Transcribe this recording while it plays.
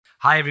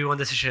Hi everyone,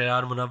 this is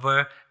Shayar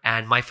Munawar,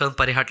 and my film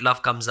Parihat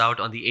Love comes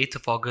out on the 8th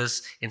of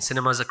August in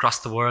cinemas across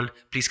the world.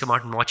 Please come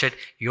out and watch it.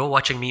 You're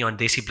watching me on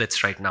Desi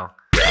Blitz right now.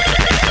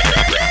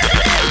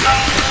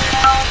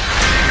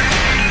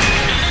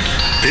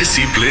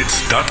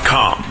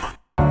 DesiBlitz.com.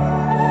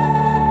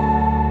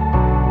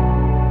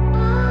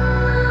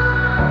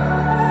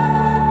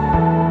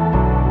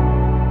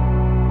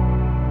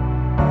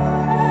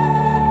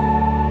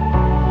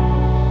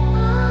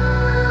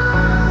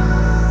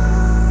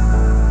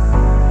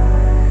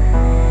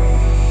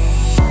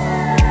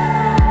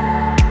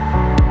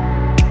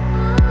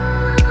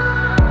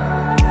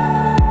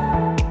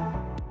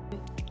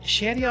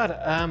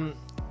 Shahryar,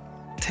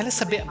 tell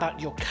us a bit about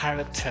your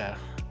character,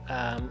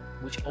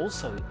 which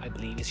also I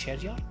believe is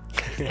Shahryar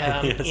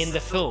in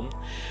the film.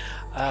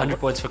 100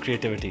 points for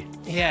creativity.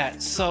 Yeah,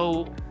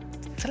 so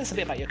tell us a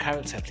bit about your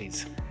character,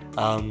 please.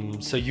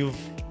 So you've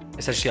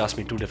essentially asked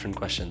me two different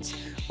questions.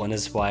 One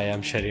is why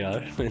I'm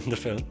Shahryar in the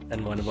film,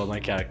 and one about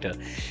my character.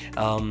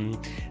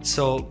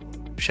 So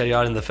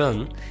Shahryar in the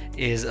film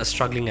is a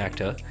struggling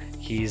actor.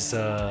 He's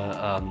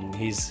a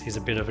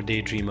bit of a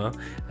daydreamer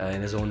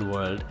in his own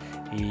world.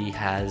 He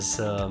has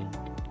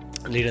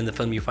later in the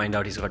film you find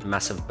out he's got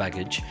massive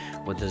baggage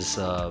with his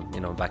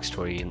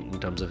backstory in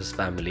terms of his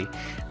family.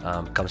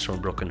 Comes from a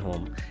broken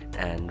home,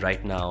 and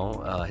right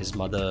now his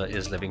mother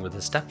is living with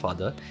his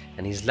stepfather,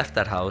 and he's left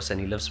that house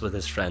and he lives with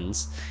his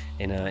friends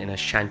in a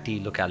shanty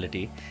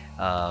locality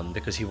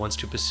because he wants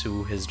to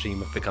pursue his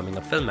dream of becoming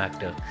a film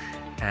actor.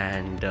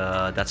 And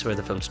that's where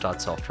the film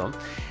starts off from.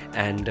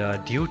 And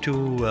due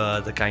to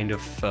the kind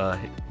of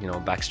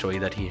backstory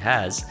that he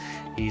has,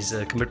 he's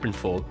a commitment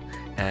phobe,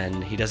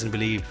 and he doesn't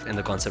believe in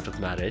the concept of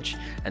marriage.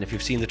 And if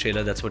you've seen the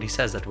trailer, that's what he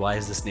says, that why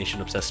is this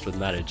nation obsessed with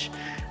marriage?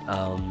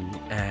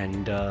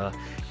 And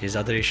his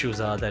other issues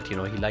are that he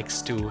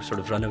likes to sort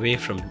of run away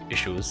from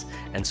issues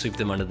and sweep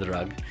them under the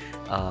rug.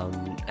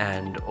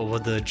 And over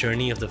the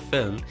journey of the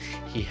film,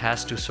 he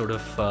has to sort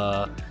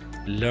of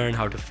learn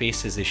how to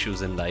face his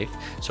issues in life,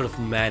 sort of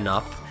man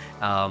up.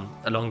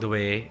 Along the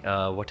way,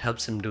 what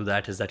helps him do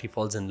that is that he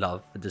falls in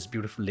love with this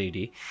beautiful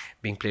lady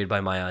being played by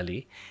Maya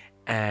Ali.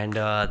 And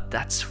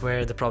that's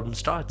where the problem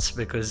starts,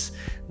 because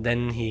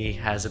then he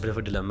has a bit of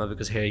a dilemma,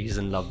 because here he's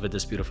in love with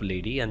this beautiful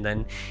lady, and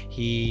then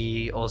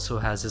he also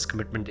has his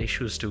commitment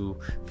issues to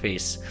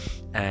face.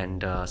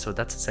 And so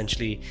that's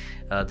essentially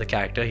the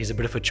character. He's a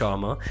bit of a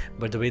charmer,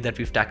 but the way that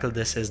we've tackled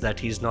this is that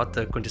he's not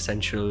the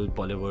quintessential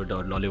Bollywood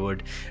or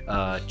Lollywood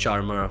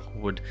charmer who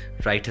would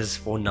write his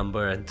phone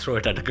number and throw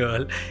it at a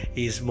girl.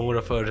 He's more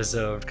of a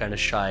reserved, kind of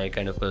shy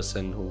kind of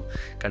person who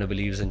kind of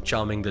believes in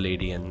charming the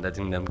lady and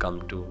letting them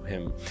come to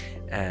him.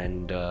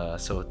 And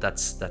so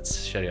that's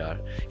Shahryar.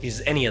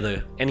 He's any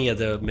other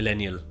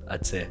millennial,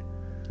 I'd say.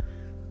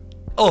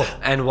 Oh,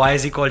 and why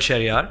is he called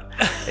Shahryar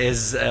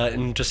is an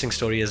interesting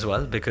story as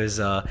well, because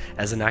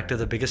as an actor,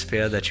 the biggest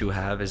fear that you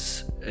have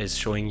is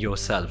showing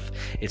yourself.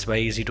 It's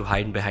very easy to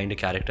hide behind a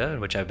character,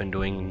 which I've been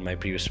doing in my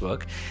previous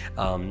work,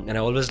 and I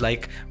always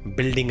like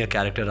building a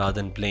character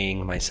rather than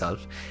playing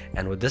myself.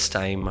 And with this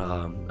time,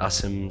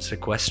 Asim's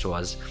request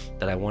was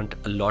that I want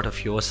a lot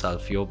of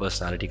yourself, your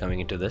personality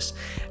coming into this.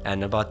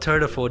 And about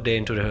third or fourth day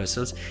into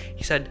rehearsals,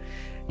 he said,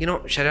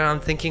 Shahryar, I'm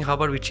thinking, how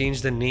about we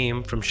change the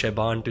name from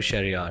Sheban to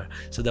Shahryar?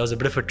 So that was a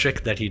bit of a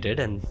trick that he did,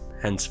 and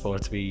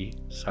henceforth we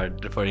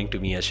started referring to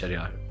me as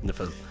Shahryar in the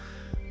film.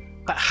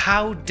 But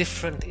how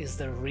different is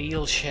the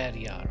real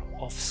Shahryar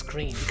off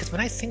screen? Because when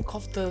I think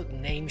of the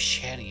name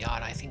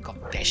Shahryar, I think of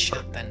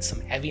Deshat and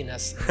some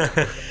heaviness.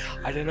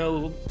 I don't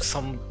know,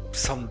 some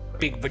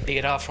big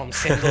Vadera from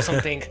Sindh or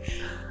something.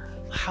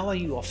 How are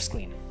you off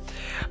screen?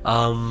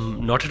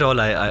 Not at all.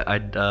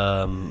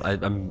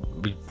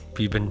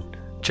 We've been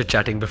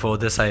chit-chatting before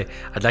this. I'd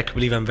like to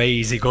believe I'm very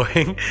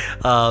easygoing,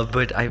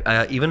 but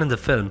I even in the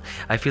film,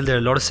 I feel there are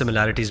a lot of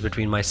similarities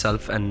between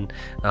myself and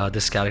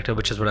this character,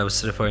 which is what I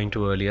was referring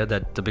to earlier,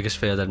 that the biggest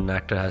fear that an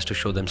actor has to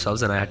show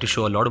themselves, and I had to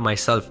show a lot of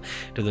myself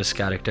to this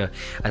character.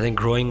 I think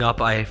growing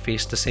up, I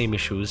faced the same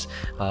issues.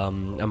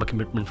 I'm a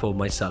commitment for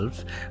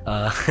myself,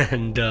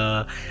 and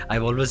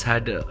I've always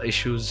had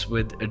issues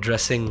with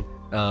addressing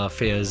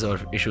fears or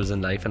issues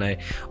in life, and I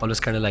always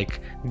kind of like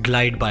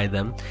glide by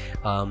them.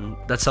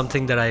 That's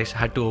something that I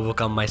had to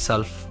overcome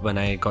myself when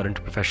I got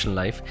into professional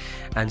life,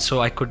 and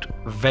so I could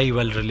very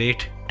well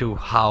relate to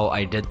how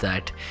I did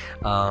that.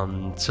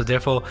 So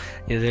therefore,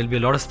 there'll be a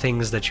lot of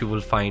things that you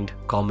will find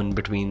common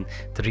between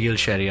the real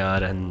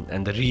Shahryar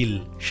and the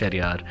real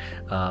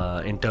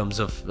Shahryar in terms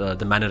of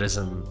the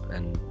mannerism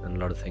and a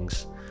lot of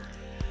things.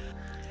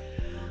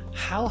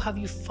 How have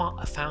you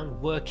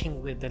found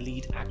working with the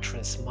lead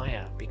actress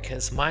Maya?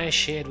 Because Maya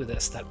shared with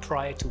us that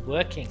prior to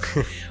working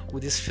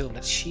with this film,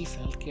 that she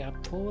felt कि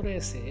आप थोड़े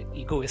से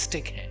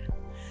egoistic हैं.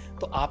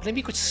 तो आपने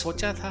भी कुछ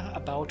सोचा था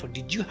about, or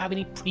did you have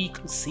any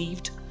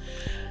preconceived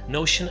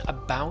notion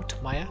about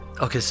Maya?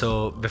 Okay,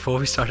 so before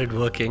we started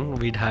working,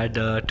 we'd had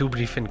two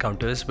brief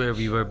encounters where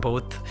we were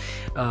both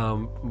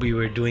we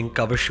were doing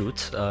cover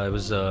shoots. It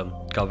was a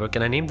cover.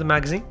 Can I name the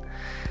magazine?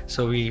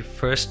 So we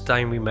first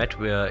time we met,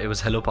 it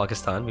was Hello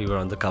Pakistan. We were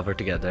on the cover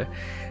together,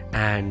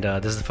 and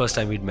this is the first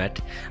time we'd met.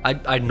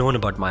 I'd known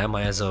about Maya.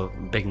 Maya's a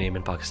big name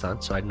in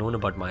Pakistan, so I'd known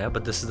about Maya,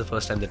 but this is the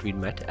first time that we'd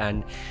met.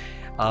 And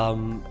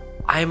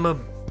I'm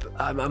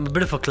a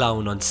bit of a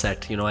clown on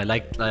set. I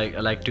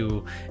like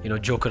to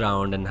joke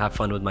around and have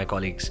fun with my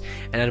colleagues.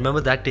 And I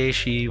remember that day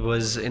she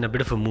was in a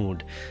bit of a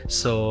mood.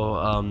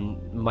 So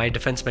my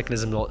defense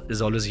mechanism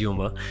is always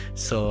humor.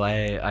 So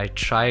I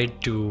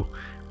tried to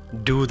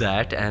do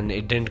that, and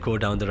it didn't go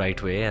down the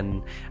right way.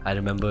 And I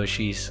remember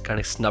she kind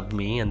of snubbed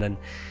me, and then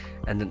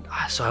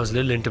so I was a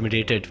little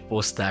intimidated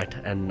post that,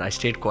 and I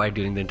stayed quiet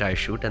during the entire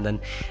shoot. And then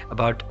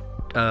about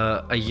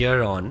a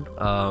year on,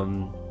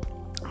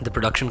 the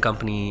production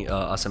company,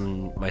 Asim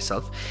and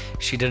myself,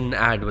 she did an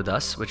ad with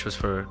us, which was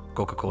for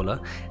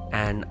Coca-Cola,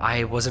 and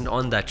I wasn't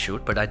on that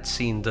shoot, but I'd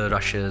seen the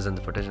rushes and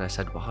the footage, and I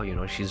said, wow,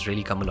 she's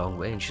really come a long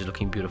way, and she's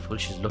looking beautiful,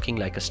 she's looking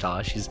like a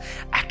star, she's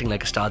acting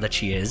like a star that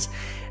she is.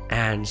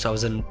 And so I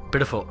was in a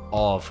bit of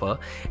awe of her.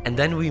 And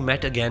then we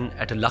met again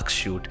at a Lux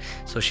shoot.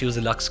 So she was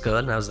the Lux girl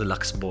and I was the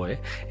Lux boy,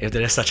 if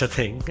there is such a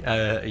thing.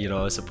 I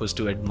was supposed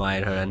to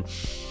admire her and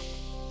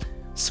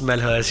smell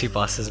her as she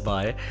passes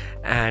by.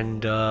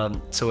 And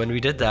so when we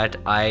did that,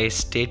 I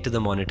stayed to the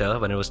monitor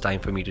when it was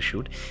time for me to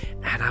shoot,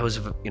 and I was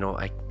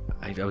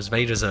I was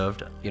very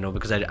reserved,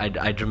 because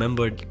I'd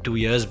remembered 2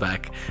 years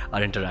back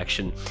our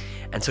interaction.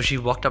 And so she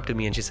walked up to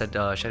me and she said,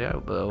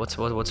 Shahryar,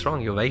 what's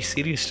wrong? You're very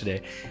serious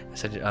today. I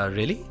said,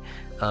 really?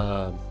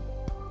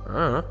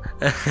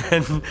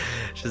 And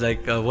she's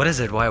like, what is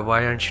it? Why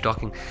aren't you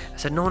talking? I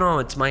said, no,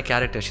 it's my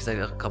character. She's like,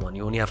 oh, come on,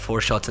 you only have 4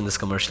 shots in this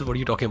commercial. What are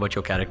you talking about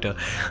your character?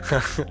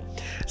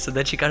 So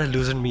then she kind of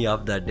loosened me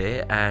up that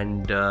day,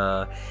 and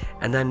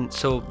then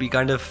so we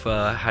kind of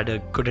had a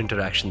good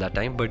interaction that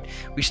time, but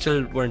we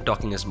still weren't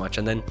talking as much.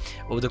 And then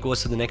over the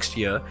course of the next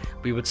year,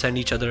 we would send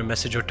each other a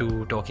message or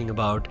two talking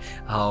about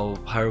how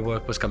her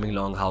work was coming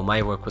along, how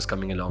my work was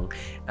coming along.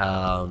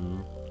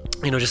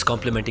 Just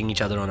complimenting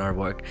each other on our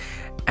work.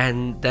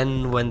 And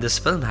then when this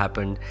film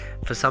happened,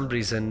 for some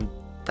reason,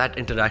 that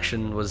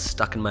interaction was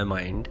stuck in my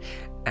mind.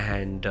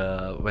 And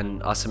when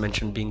Asim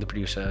mentioned being the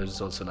producer, I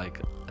was also like,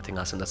 I think,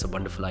 Asim, that's a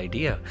wonderful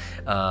idea.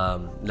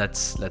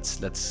 Let's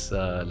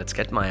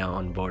get Maya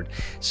on board.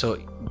 So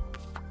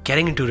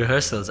getting into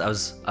rehearsals, I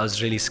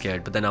was really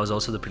scared, but then I was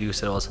also the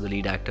producer, also the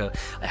lead actor.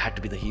 I had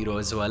to be the hero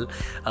as well.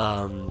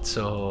 I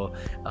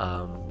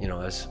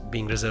was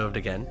being reserved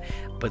again.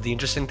 But the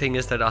interesting thing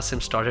is that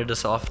Asim started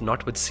us off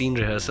not with scene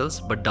rehearsals,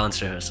 but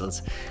dance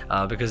rehearsals,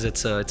 because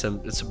it's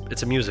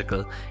a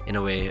musical in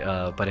a way,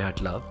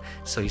 Parihat Love.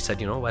 So he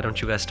said, why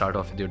don't you guys start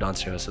off with your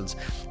dance rehearsals?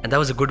 And that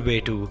was a good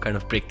way to kind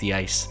of break the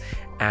ice.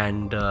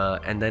 And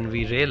then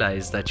we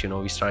realized that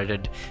we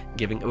started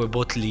we're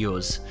both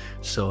Leos,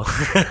 so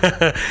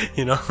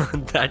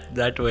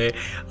that way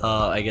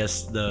I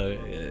guess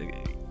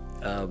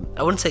I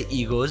wouldn't say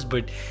egos,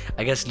 but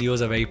I guess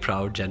Leos are very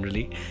proud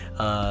generally.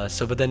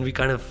 But then we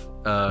kind of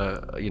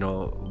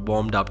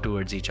warmed up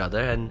towards each other,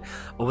 and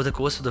over the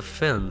course of the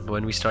film,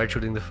 when we started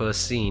shooting the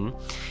first scene,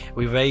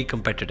 we were very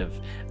competitive,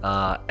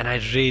 and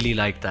I really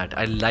liked that.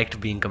 I liked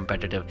being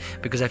competitive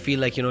because I feel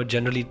like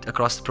generally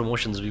across the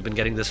promotions we've been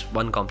getting this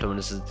one compliment.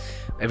 This is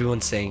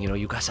everyone's saying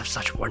you guys have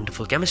such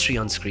wonderful chemistry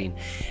on screen,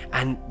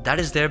 and that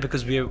is there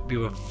because we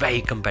were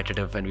very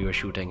competitive when we were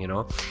shooting.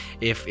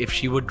 If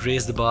she would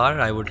raise the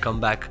bar, I would come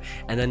back,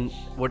 and then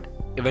what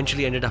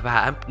eventually ended up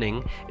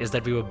happening is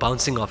that we were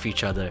bouncing off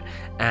each other.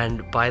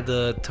 And by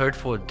the 3rd,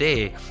 4th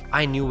day,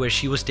 I knew where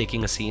she was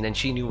taking a scene and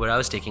she knew where I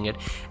was taking it,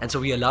 and so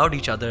we allowed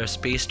each other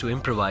space to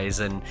improvise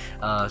and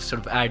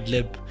sort of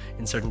ad-lib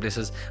in certain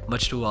places,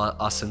 much to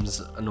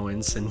Asim's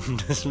annoyance and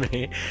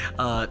dismay.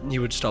 He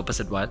would stop us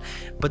at while.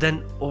 But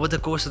then over the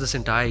course of this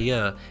entire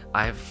year,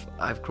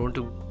 I've grown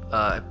to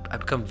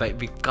we've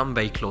become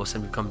very close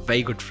and we've become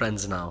very good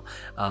friends now.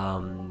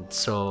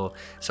 So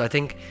I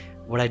think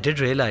what I did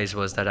realize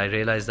was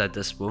that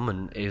this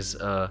woman is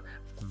a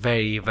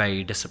very,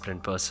 very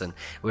disciplined person.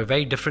 We're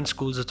very different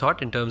schools of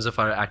thought in terms of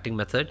our acting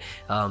method.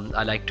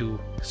 I like to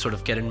sort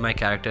of get in my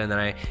character, and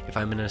then if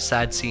I'm in a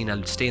sad scene,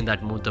 I'll stay in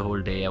that mood the whole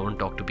day. I won't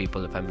talk to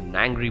people. If I'm in an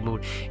angry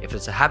mood, if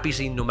it's a happy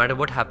scene, no matter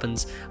what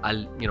happens,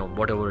 I'll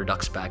whatever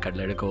ducks back, I'd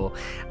let it go.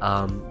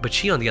 But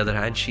she, on the other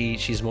hand,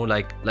 she's more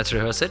like, let's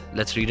rehearse it,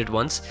 let's read it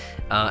once,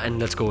 and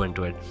let's go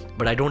into it.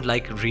 But I don't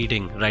like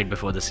reading right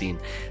before the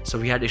scene, so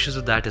we had issues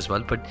with that as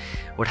well. But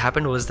what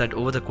happened was that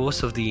over the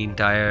course of the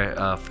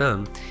entire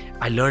film,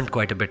 I learned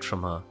quite a bit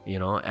from her,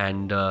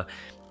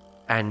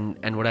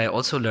 and what I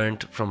also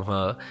learned from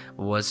her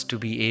was to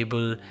be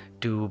able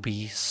to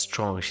be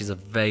strong. She's a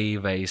very,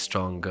 very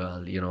strong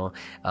girl, with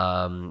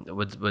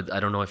I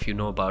don't know if you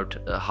know about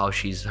how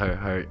she's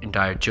her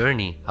entire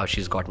journey, how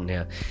she's gotten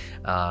here,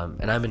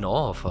 and I'm in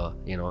awe of her.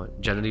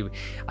 Generally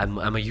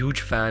I'm a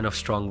huge fan of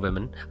strong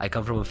women. I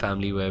come from a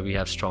family where we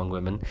have strong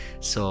women,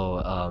 so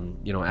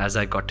as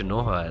I got to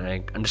know her and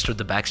I understood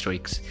the backstory,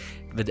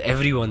 with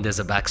everyone there's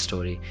a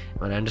backstory.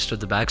 When I understood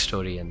the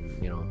backstory,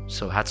 and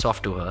so hats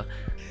off to her.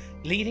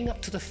 Leading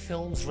up to the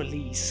film's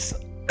release,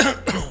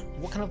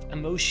 what kind of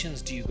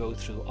emotions do you go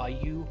through? Are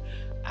you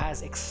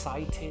as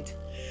excited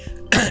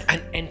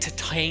and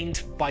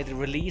entertained by the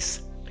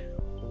release,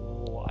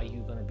 or are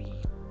you going to be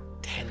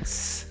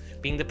tense?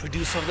 Being the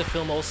producer of the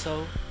film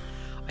also,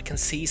 I can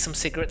see some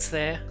cigarettes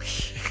there.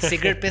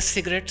 Cigarette by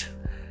cigarette.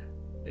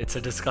 It's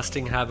a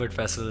disgusting habit,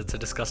 Faisal. It's a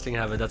disgusting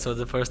habit. That's what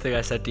the first thing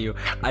I said to you.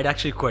 I'd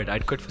actually quit.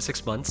 I'd quit for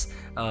 6 months,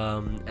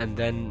 and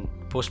then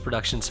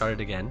post-production started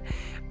again.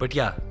 But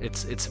yeah,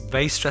 it's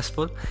very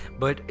stressful.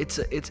 But it's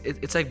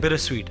like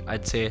bittersweet,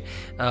 I'd say.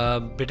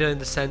 Bitter in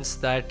the sense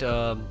that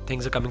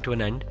things are coming to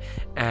an end,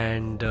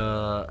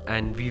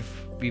 and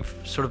we've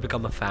sort of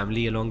become a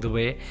family along the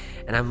way,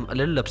 and I'm a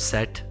little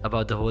upset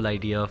about the whole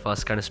idea of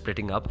us kind of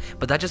splitting up.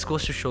 But that just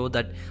goes to show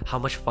that how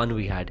much fun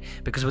we had,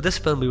 because with this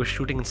film we were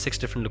shooting in 6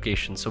 different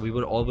locations, so we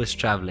were always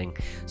traveling.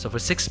 So for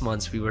 6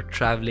 months we were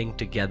traveling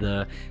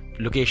together,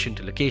 location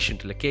to location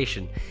to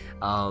location.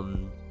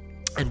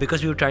 And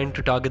because we were trying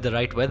to target the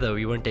right weather,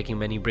 we weren't taking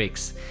many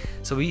breaks.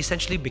 So we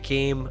essentially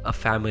became a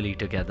family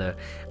together.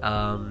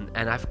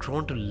 And I've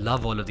grown to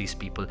love all of these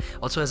people.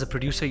 Also, as a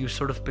producer, you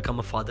sort of become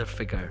a father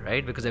figure,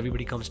 right? Because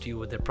everybody comes to you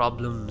with their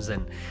problems.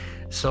 And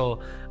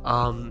so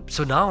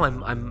now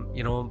I'm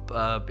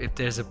if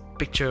there's a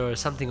picture or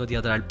something or the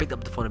other, I'll pick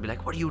up the phone and be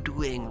like, what are you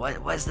doing?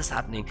 Why is this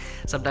happening?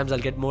 Sometimes I'll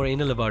get more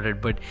anal about it.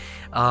 But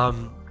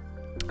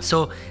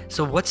so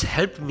what's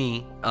helped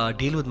me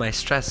deal with my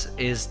stress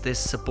is this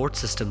support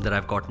system that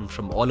I've gotten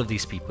from all of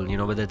these people.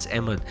 Whether it's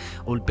Ahmed,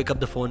 who'll pick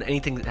up the phone,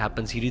 anything that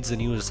happens, he reads the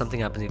news or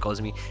something happens, he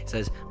calls me, he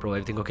says, bro,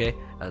 everything okay?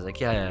 I was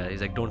like, yeah.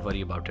 He's like, don't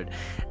worry about it.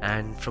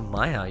 And from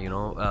Maya,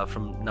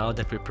 from now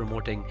that we're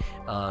promoting,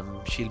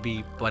 she'll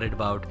be worried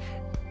about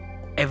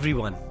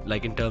everyone,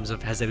 like in terms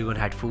of has everyone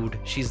had food.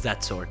 She's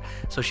that sort,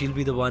 so she'll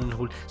be the one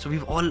who. So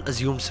we've all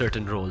assumed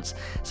certain roles.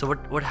 So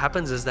what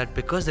happens is that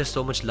because there's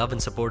so much love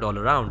and support all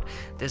around,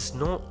 there's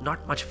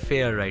not much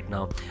fear right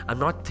now. I'm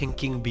not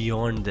thinking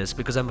beyond this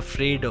because I'm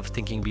afraid of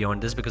thinking beyond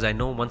this, because I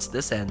know once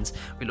this ends,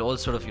 we'll all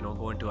sort of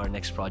go into our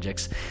next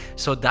projects.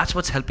 So that's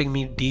what's helping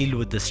me deal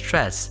with the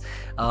stress.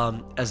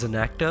 As an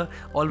actor,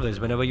 always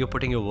whenever you're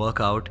putting your work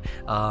out,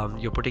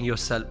 you're putting your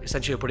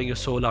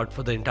soul out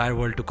for the entire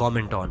world to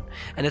comment on,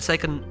 and it's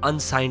like an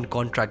unsigned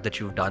contract that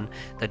you've done,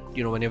 that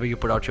whenever you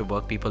put out your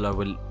work, people are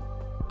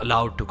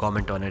allowed to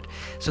comment on it.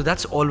 So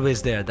that's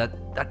always there,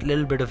 that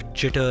little bit of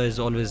jitter is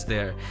always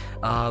there.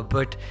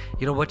 But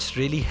what's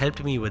really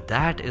helped me with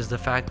that is the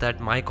fact that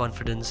my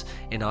confidence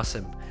in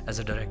Asim as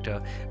a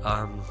director.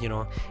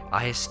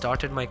 I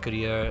started my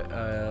career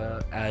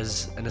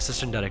as an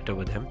assistant director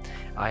with him.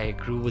 I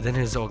grew within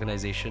his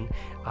organization.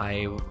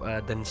 I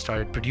then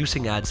started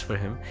producing ads for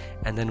him,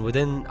 and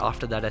then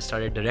after that I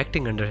started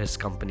directing under his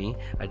company.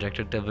 I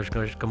directed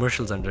television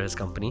commercials under his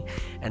company,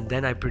 and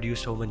then I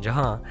produced Home and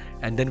Jahan,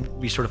 and then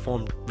we sort of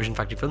formed Vision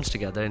Factory Films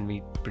together, and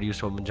we produced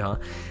Home and Jahan.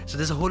 So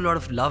there's a whole lot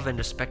of love and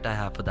respect I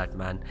have for that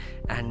man,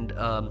 and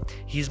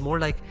he's more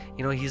like,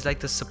 he's like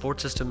this support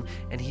system,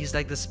 and he's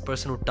like this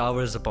person who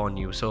towers upon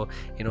you. So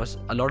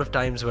a lot of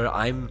times where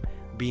I'm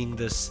being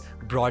this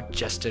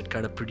broad-chested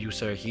kind of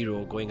producer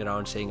hero going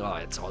around saying, oh,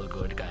 it's all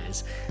good,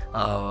 guys,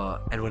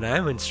 and when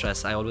I'm in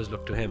stress, I always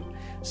look to him.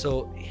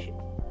 So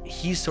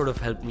he's sort of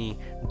helped me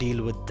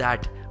deal with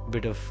that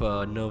bit of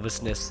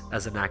nervousness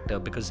as an actor,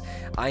 because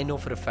I know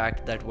for a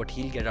fact that what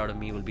he'll get out of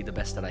me will be the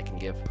best that I can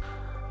give.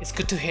 It's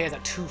good to hear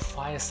that 2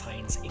 fire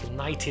signs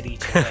ignited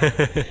each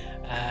other.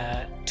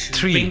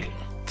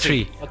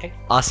 Three. Okay.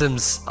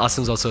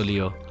 Asim's also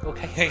Leo.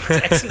 Okay,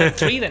 excellent.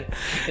 3 then.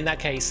 In that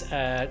case,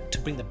 to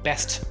bring the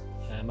best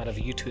out of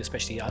you two,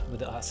 especially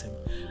with Asim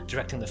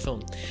directing the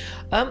film.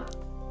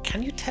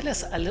 Can you tell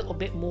us a little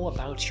bit more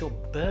about your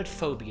bird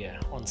phobia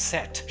on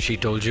set? She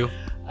told you?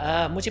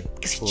 मुझे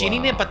किसी चीनी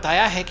ने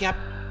बताया है कि आप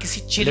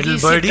किसी chilli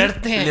से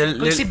डरते हैं.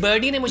 किसी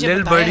birdie ने मुझे बताया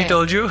है. Little birdie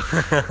told you?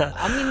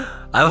 I mean,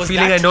 I have a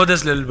feeling I know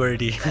this little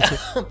birdie.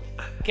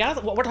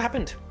 What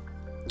happened?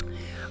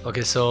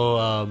 Okay, so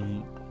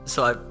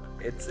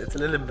it's a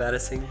little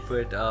embarrassing,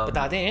 but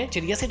बता दें,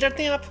 चिड़िया से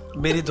डरते हैं आप?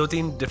 मेरी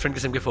 2-3 different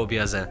किस्म के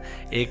phobias हैं.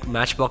 एक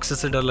match boxes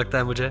से डर लगता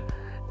है मुझे,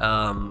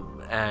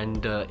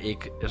 and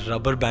एक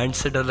rubber band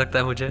से डर लगता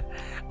है मुझे,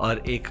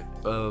 और एक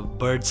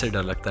bird से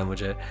डर लगता है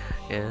मुझे.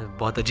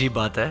 बहुत अजीब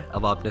बात है,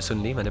 अब आपने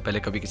सुन ली, मैंने पहले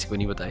कभी किसी को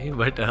नहीं बताई,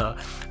 but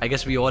I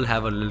guess we all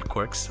have a little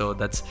quirks, so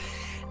that's.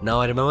 Now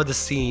I remember the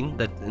scene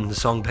that in the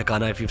song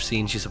Bhekana, if you've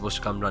seen, she's supposed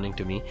to come running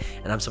to me,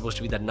 and I'm supposed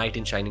to be that knight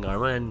in shining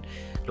armor, and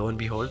lo and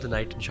behold, the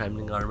knight in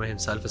shining armor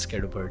himself is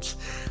scared of birds.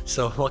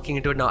 So walking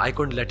into it now, I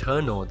couldn't let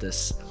her know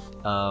this.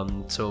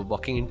 So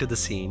walking into the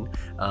scene,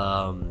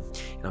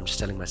 I'm just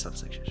telling myself,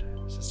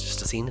 it's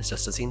just a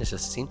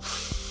scene.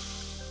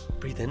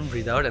 Breathe in,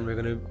 breathe out, and we're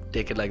gonna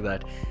take it like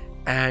that.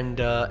 And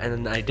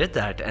then I did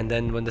that, and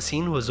then when the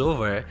scene was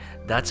over,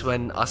 that's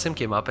when Asim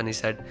came up and he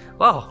said,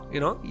 wow,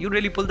 you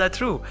really pulled that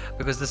through.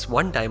 Because this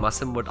one time,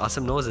 what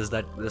Asim knows is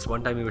that this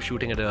one time we were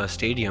shooting at a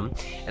stadium,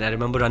 and I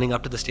remember running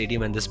up to the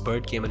stadium, and this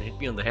bird came and hit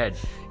me on the head,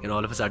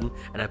 all of a sudden,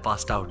 and I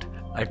passed out.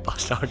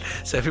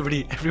 So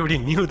everybody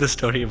knew the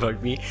story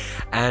about me.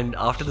 And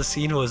after the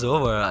scene was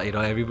over,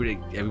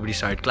 everybody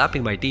started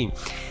clapping, my team.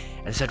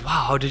 And I said,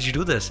 wow, how did you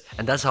do this?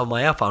 And that's how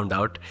Maya found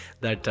out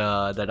that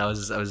that I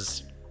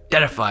was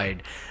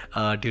terrified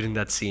during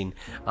that scene.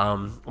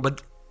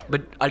 But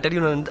I'll tell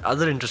you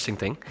another interesting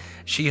thing.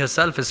 She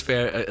herself is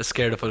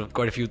scared of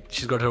quite a few.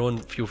 She's got her own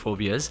few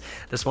phobias.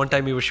 This one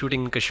time we were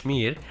shooting in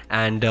Kashmir,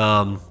 and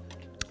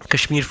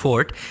Kashmir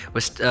Fort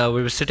was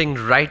we were sitting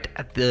right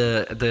at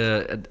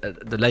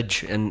the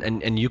ledge,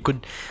 and you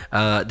could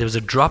there was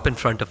a drop in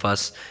front of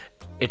us.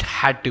 It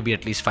had to be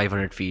at least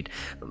 500 feet,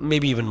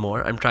 maybe even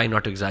more. I'm trying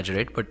not to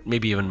exaggerate, but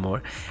maybe even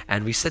more.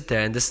 And we sit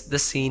there, and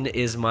this scene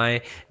is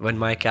when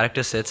my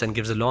character sits and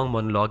gives a long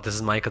monologue. This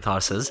is my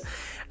catharsis,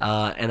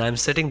 and I'm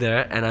sitting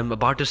there, and I'm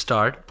about to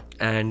start.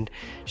 And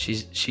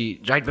she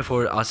right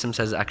before Asim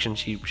says action,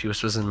 she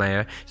whispers in my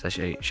ear. She says,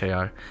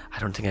 Shayar, I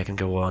don't think I can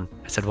go on.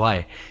 I said,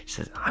 why? She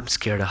said, I'm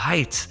scared of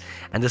heights.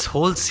 And this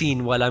whole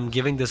scene, while I'm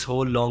giving this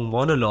whole long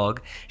monologue,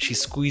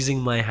 she's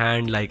squeezing my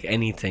hand like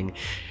anything.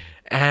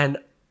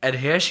 And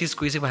here she's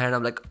squeezing my hand.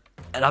 I'm like,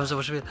 and I'm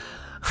supposed to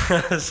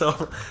be so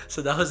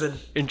that was an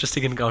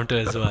interesting encounter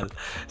as well.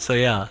 So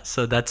yeah,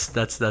 so that's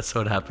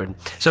what happened.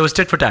 So it was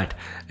tit for tat.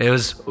 It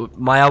was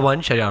Maya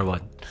won, Shayar won.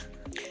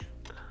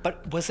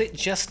 But was it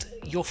just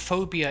your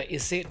phobia?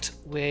 Is it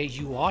where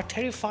you are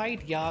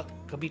terrified या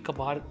कभी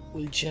कभार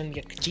उलझन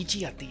या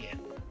चींची आती है?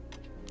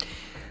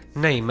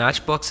 नहीं,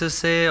 match boxes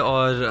से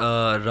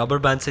और रबर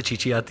बैंड से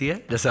चींची आती है,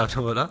 जैसे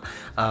आपने बोला.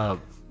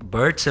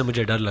 बर्ड से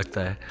मुझे डर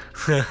लगता है.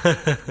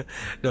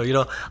 No, you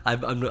know,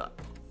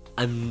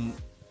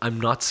 I'm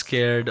not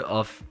scared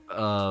of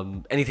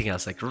anything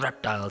else, like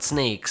reptiles,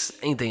 snakes,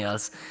 anything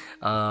else.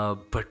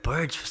 But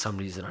birds, for some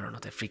reason, I don't know,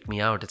 they freak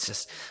me out. It's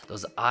just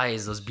those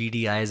eyes, those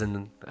beady eyes, and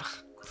then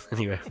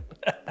anyway.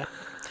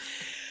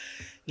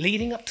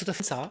 Leading up to the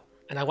film,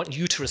 and I want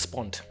you to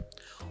respond.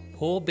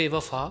 हो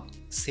बेवफा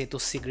से तो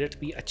cigarette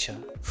भी अच्छा,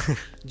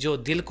 जो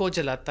दिल को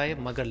जलाता है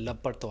मगर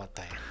लब पर तो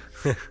आता है.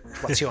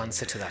 What's your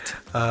answer to that?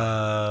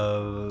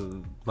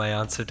 My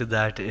answer to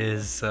that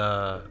is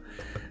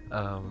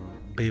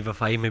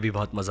बेवफाई में भी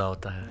बहुत मज़ा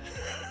होता है.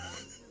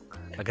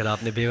 अगर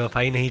आपने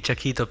बेवफाई नहीं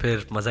चखी तो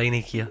फिर मज़ा ही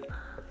नहीं किया.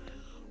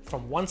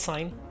 From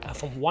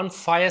one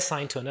fire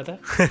sign to another.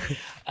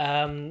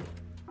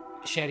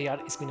 Shahryar,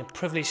 it's been a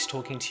privilege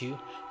talking to you.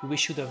 We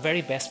wish you the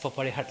very best for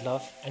Parihat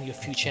Love and your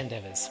future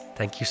endeavors.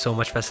 Thank you so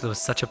much, Faisal. It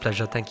was such a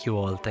pleasure. Thank you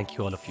all. Thank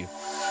you, all of you.